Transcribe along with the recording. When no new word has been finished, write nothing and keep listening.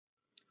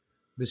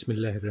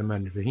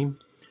Bismillahirrahmanirrahim.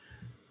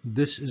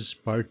 This is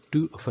part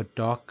 2 of a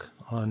talk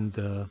on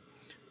the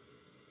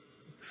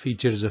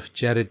features of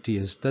charity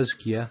as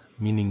tazkiya,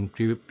 meaning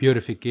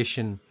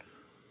purification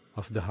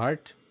of the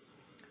heart.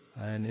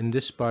 And in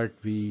this part,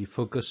 we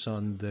focus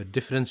on the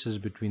differences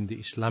between the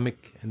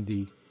Islamic and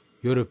the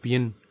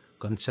European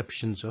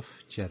conceptions of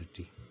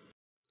charity.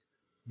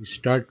 We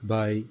start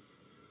by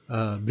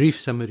a brief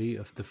summary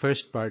of the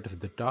first part of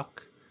the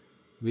talk,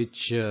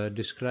 which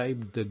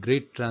described the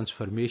great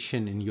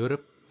transformation in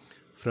Europe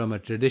from a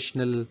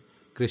traditional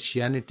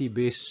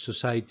Christianity-based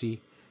society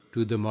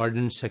to the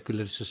modern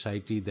secular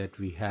society that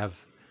we have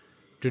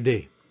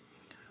today.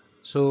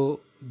 So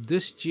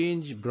this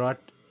change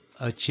brought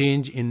a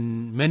change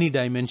in many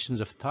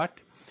dimensions of thought.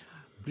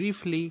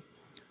 Briefly,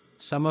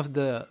 some of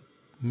the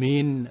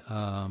main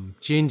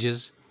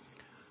changes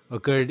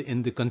occurred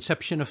in the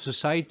conception of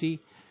society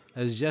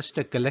as just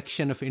a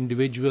collection of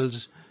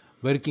individuals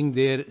working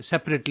there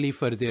separately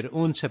for their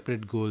own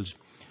separate goals,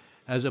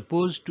 as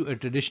opposed to a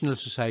traditional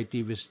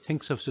society which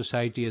thinks of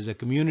society as a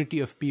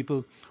community of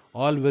people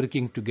all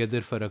working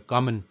together for a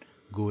common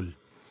goal.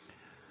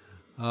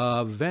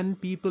 When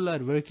people are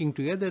working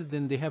together,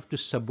 then they have to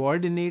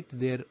subordinate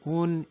their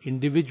own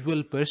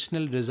individual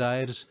personal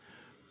desires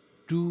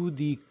to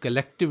the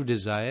collective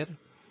desire,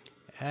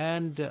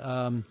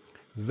 and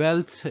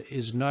wealth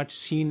is not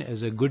seen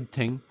as a good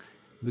thing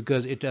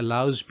because it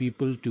allows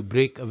people to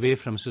break away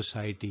from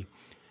society.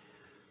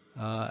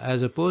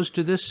 As opposed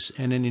to this,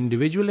 in an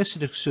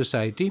individualistic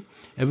society,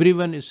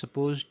 everyone is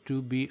supposed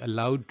to be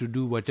allowed to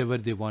do whatever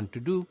they want to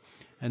do,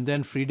 and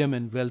then freedom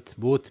and wealth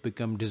both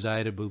become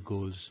desirable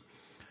goals.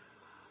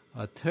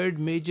 A third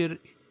major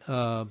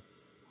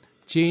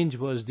change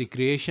was the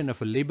creation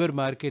of a labor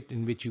market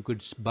in which you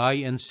could buy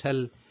and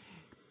sell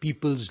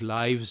people's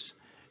lives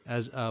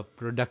as a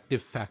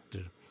productive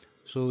factor.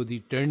 So the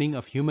turning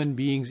of human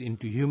beings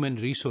into human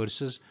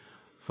resources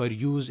for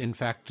use in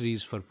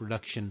factories for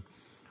production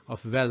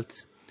of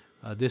wealth,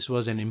 this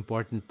was an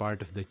important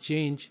part of the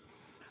change.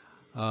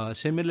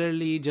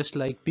 Similarly, just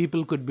like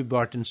people could be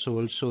bought and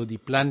sold, so the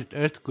planet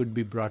Earth could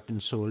be bought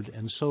and sold,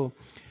 and so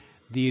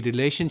the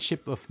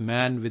relationship of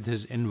man with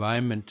his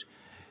environment,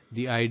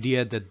 the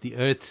idea that the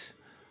Earth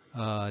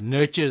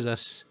nurtures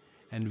us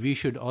and we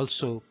should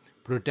also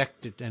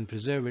protect it and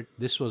preserve it,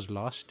 this was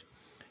lost.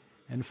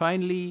 And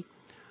finally,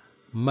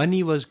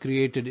 money was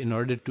created in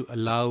order to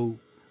allow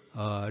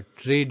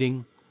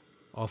trading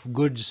of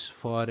goods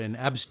for an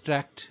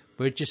abstract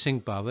purchasing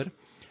power,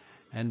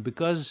 and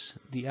because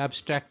the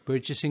abstract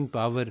purchasing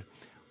power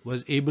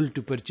was able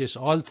to purchase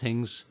all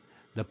things,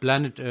 the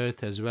planet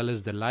Earth as well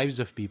as the lives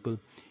of people,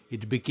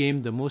 it became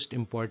the most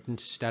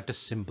important status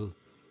symbol.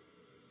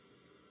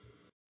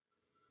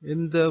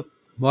 In the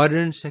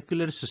modern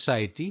secular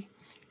society,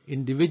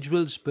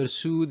 individuals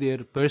pursue their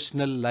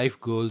personal life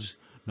goals,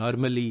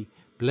 normally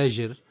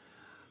pleasure,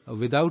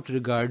 without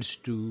regards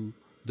to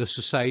the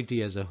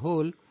society as a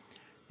whole.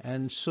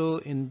 And so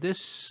in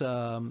this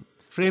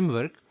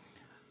framework,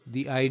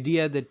 the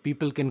idea that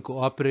people can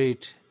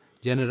cooperate,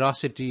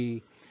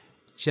 generosity,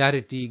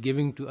 charity,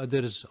 giving to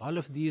others, all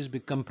of these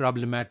become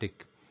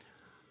problematic.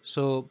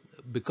 So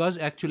because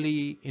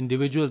actually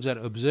individuals are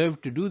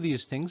observed to do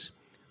these things,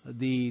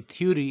 the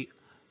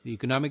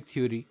economic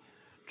theory,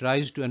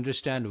 tries to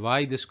understand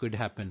why this could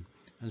happen.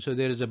 And so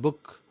there is a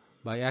book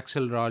by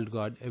Axelrod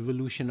called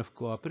Evolution of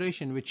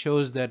Cooperation, which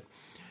shows that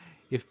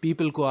if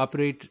people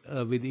cooperate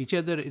with each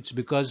other, it's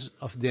because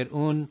of their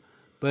own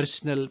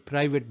personal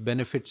private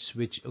benefits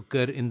which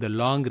occur in the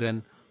long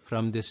run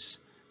from this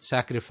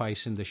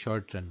sacrifice in the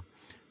short run.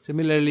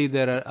 Similarly,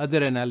 there are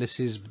other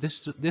analyses.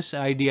 This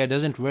idea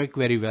doesn't work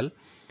very well,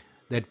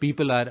 that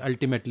people are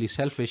ultimately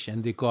selfish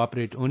and they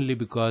cooperate only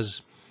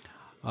because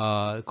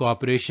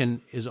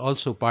cooperation is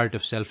also part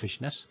of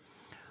selfishness.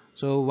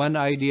 So one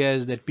idea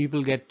is that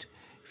people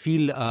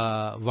feel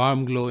a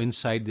warm glow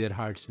inside their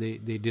hearts. They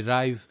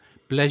derive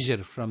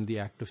pleasure from the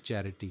act of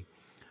charity.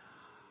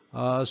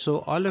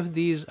 So all of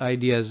these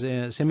ideas,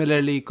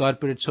 similarly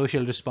corporate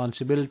social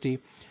responsibility,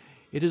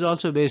 it is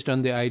also based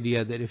on the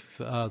idea that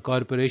if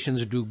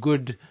corporations do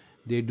good,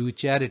 they do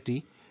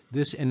charity,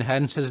 this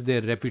enhances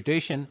their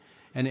reputation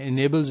and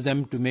enables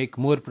them to make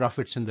more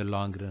profits in the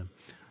long run.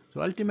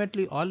 So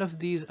ultimately, all of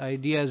these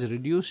ideas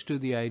reduce to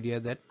the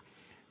idea that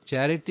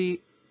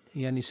charity,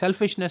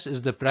 selfishness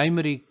is the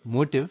primary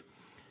motive,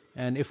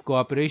 and if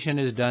cooperation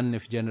is done,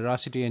 if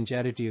generosity and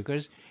charity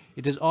occurs,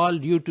 it is all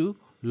due to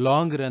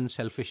long-run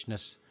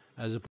selfishness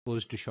as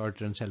opposed to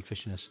short-run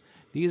selfishness.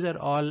 These are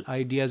all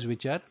ideas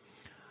which are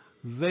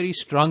very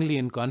strongly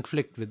in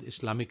conflict with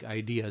Islamic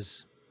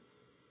ideas.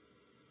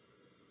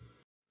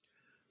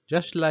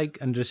 Just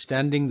like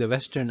understanding the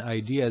Western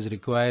ideas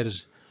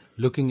requires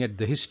looking at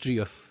the history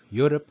of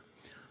Europe,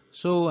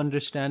 so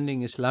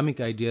understanding Islamic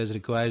ideas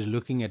requires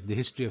looking at the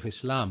history of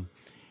Islam.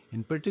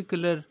 In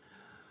particular,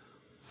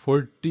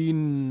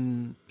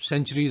 14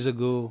 centuries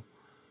ago,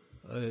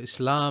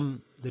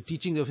 the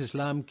teaching of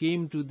Islam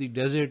came to the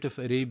desert of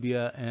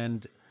Arabia,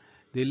 and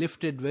they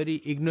lifted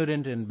very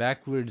ignorant and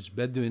backwards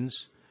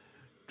Bedouins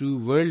to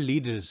world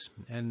leaders,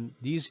 and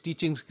these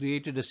teachings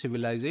created a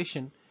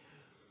civilization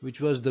which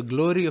was the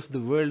glory of the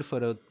world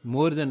for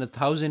more than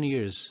 1,000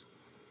 years.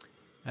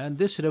 And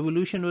this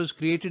revolution was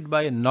created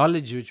by a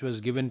knowledge which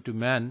was given to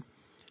man,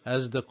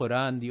 as the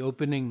Quran,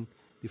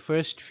 the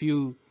first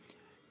few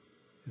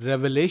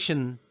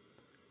revelation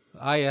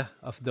ayah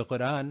of the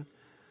Quran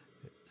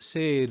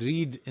say,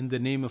 read in the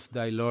name of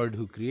thy Lord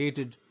who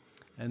created,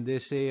 and they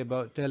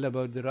tell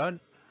about the Lord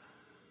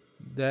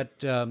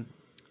that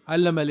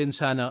Allam al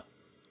insana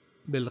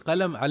bil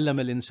qalam, Allam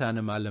al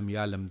insana ma lam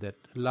yalam, that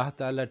Allah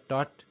Ta'ala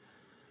taught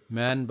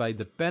man by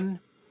the pen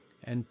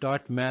and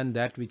taught man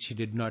that which he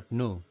did not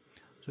know.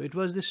 So it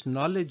was this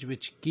knowledge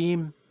which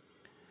came,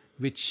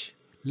 which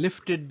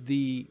lifted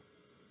the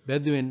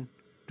Bedouin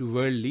to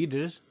world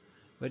leaders,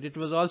 but it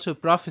was also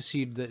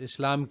prophesied that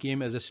Islam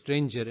came as a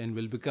stranger and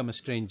will become a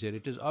stranger.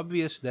 It is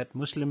obvious that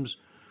Muslims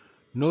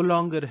no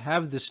longer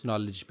have this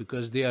knowledge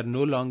because they are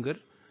no longer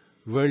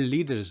world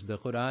leaders. The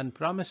Quran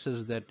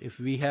promises that if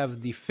we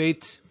have the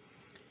faith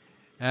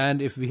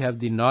and if we have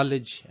the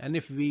knowledge and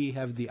if we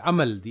have the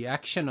amal, the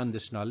action on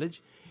this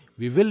knowledge,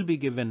 we will be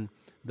given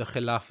the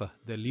khilafah,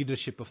 the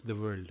leadership of the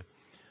world.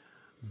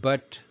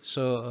 But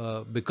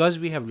because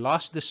we have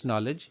lost this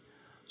knowledge,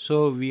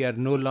 so we are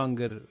no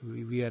longer,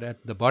 we are at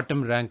the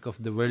bottom rank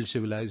of the world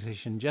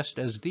civilization, just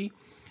as the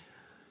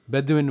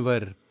Bedouin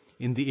were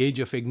in the age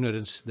of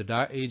ignorance,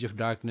 the age of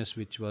darkness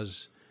which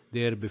was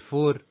there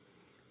before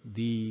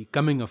the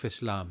coming of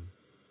Islam.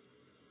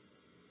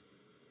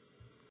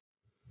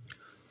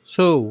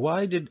 So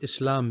why did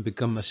Islam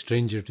become a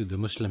stranger to the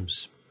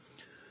Muslims?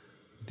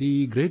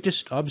 The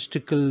greatest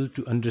obstacle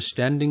to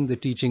understanding the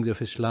teachings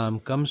of Islam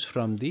comes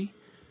from the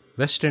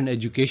Western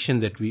education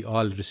that we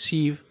all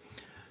receive.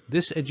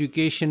 This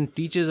education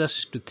teaches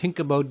us to think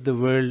about the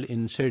world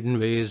in certain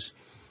ways,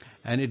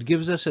 and it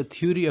gives us a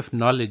theory of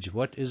knowledge.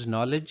 What is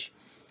knowledge?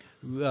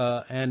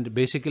 And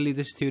basically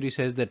this theory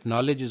says that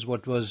knowledge is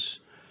what was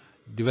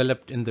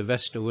developed in the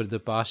West over the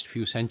past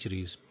few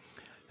centuries.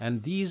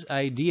 And these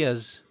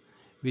ideas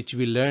which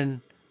we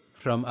learn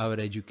from our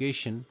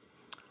education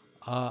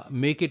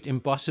make it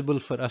impossible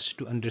for us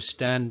to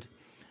understand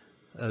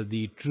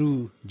the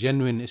true,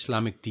 genuine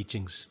Islamic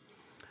teachings.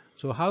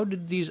 So how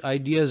did these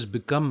ideas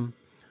become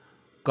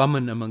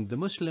common among the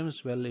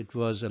Muslims? Well, it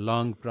was a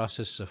long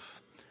process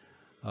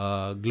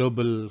of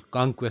global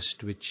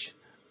conquest which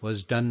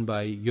was done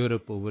by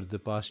Europe over the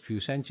past few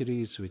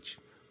centuries, which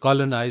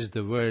colonized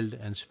the world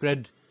and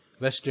spread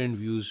Western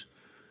views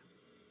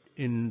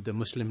in the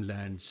Muslim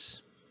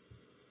lands.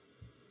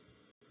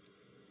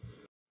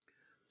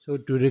 So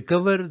to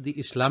recover the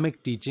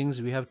Islamic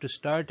teachings, we have to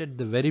start at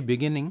the very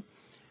beginning,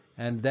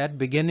 and that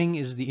beginning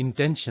is the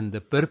intention,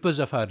 the purpose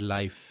of our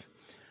life.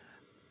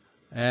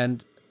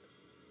 And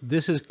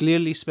this is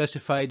clearly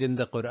specified in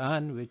the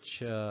Quran,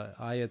 which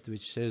ayat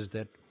which says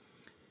that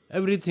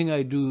everything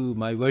I do,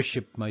 my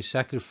worship, my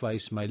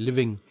sacrifice, my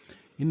living,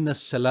 inna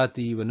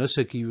salati wa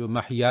nusuki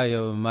wa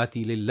mahyaya wa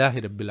mamati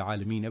lillahi rabbil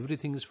alameen,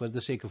 everything is for the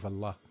sake of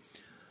Allah.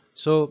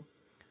 So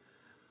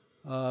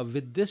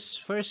with this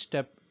first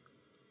step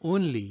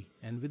only,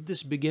 and with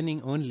this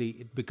beginning only,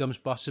 it becomes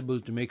possible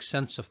to make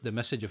sense of the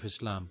message of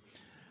Islam.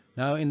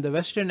 Now in the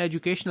Western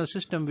educational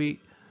system, we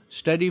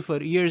study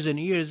for years and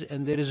years,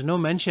 and there is no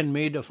mention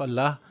made of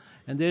Allah,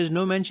 and there is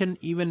no mention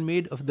even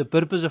made of the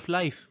purpose of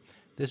life.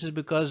 This is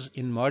because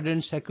in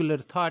modern secular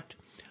thought,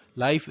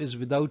 life is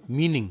without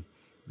meaning,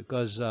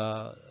 because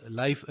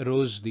life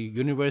arose, the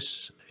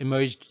universe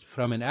emerged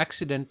from an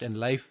accident, and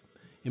life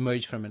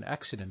emerged from an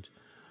accident.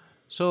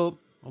 So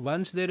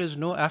once there is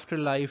no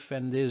afterlife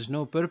and there is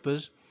no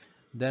purpose,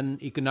 then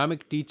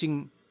economic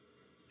teaching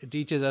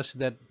teaches us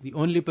that the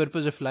only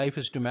purpose of life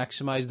is to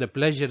maximize the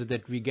pleasure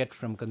that we get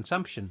from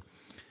consumption.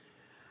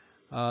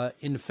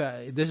 In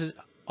fact, this is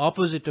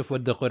opposite of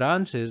what the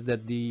Quran says,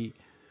 that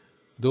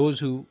those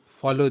who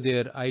follow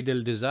their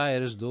idle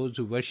desires, those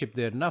who worship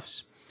their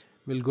nafs,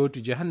 will go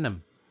to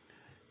Jahannam.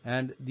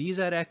 And these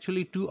are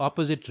actually two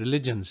opposite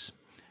religions.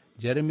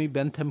 Jeremy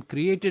Bentham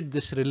created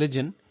this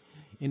religion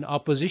in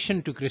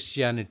opposition to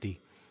Christianity.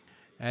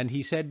 And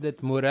he said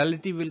that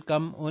morality will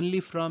come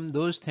only from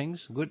those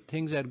things. Good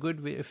things are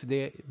good if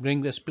they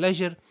bring us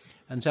pleasure,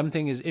 and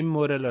something is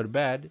immoral or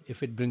bad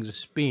if it brings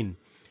us pain.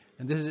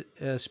 And this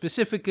is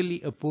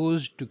specifically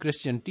opposed to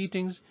Christian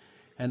teachings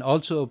and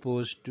also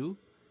opposed to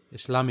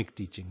Islamic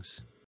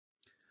teachings.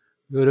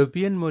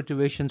 European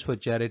motivations for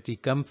charity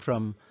come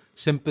from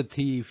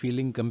sympathy,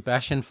 feeling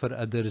compassion for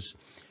others,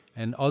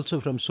 and also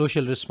from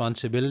social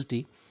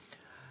responsibility.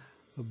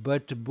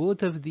 But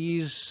both of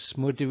these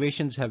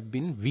motivations have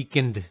been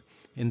weakened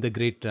in the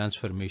great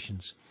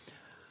transformations.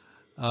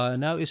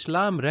 Now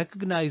Islam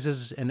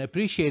recognizes and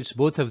appreciates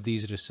both of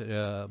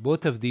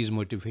these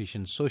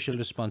motivations, social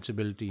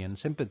responsibility and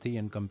sympathy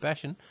and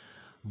compassion,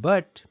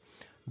 but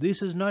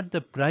this is not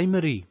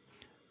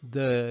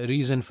the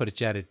reason for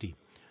charity.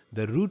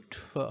 The root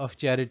of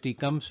charity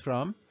comes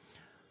from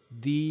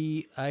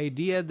the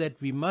idea that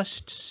we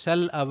must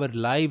sell our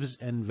lives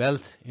and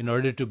wealth in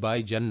order to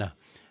buy Jannah.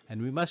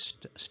 And we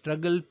must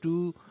struggle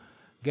to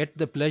get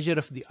the pleasure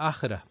of the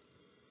akhirah,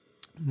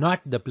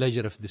 not the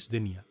pleasure of this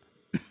dunya.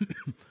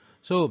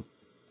 So,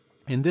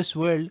 in this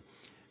world,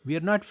 we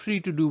are not free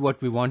to do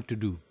what we want to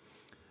do.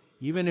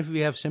 Even if we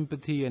have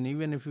sympathy and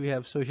even if we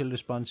have social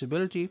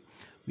responsibility,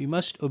 we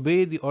must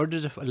obey the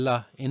orders of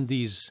Allah in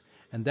these.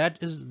 And that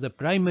is the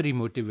primary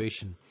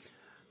motivation.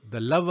 The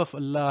love of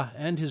Allah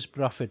and His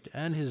Prophet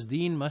and His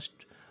Deen must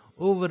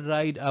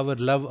override our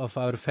love of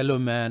our fellow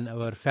man,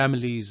 our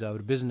families, our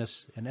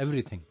business, and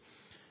everything.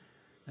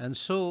 And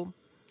so,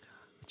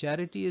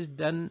 charity is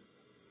done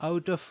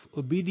out of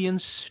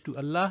obedience to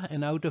Allah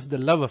and out of the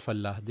love of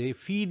Allah. They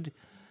feed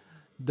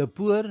the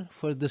poor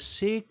for the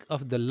sake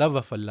of the love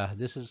of Allah.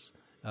 This is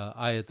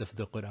ayat of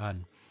the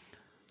Quran.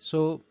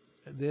 So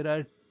there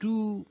are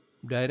two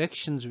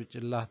directions which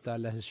Allah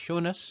Ta'ala has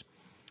shown us.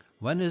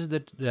 One is the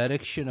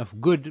direction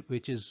of good,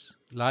 which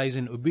lies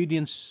in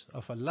obedience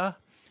of Allah,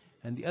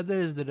 and the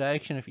other is the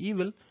direction of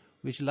evil,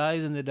 which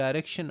lies in the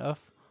direction of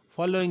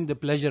following the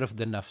pleasure of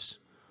the nafs.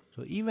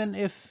 So even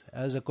if,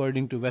 as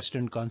according to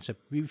Western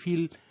concept, we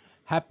feel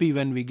happy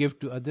when we give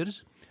to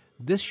others,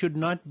 this should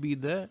not be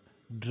the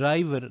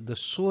driver, the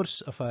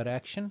source of our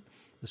action.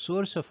 The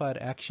source of our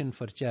action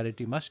for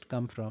charity must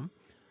come from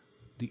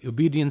the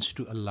obedience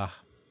to Allah.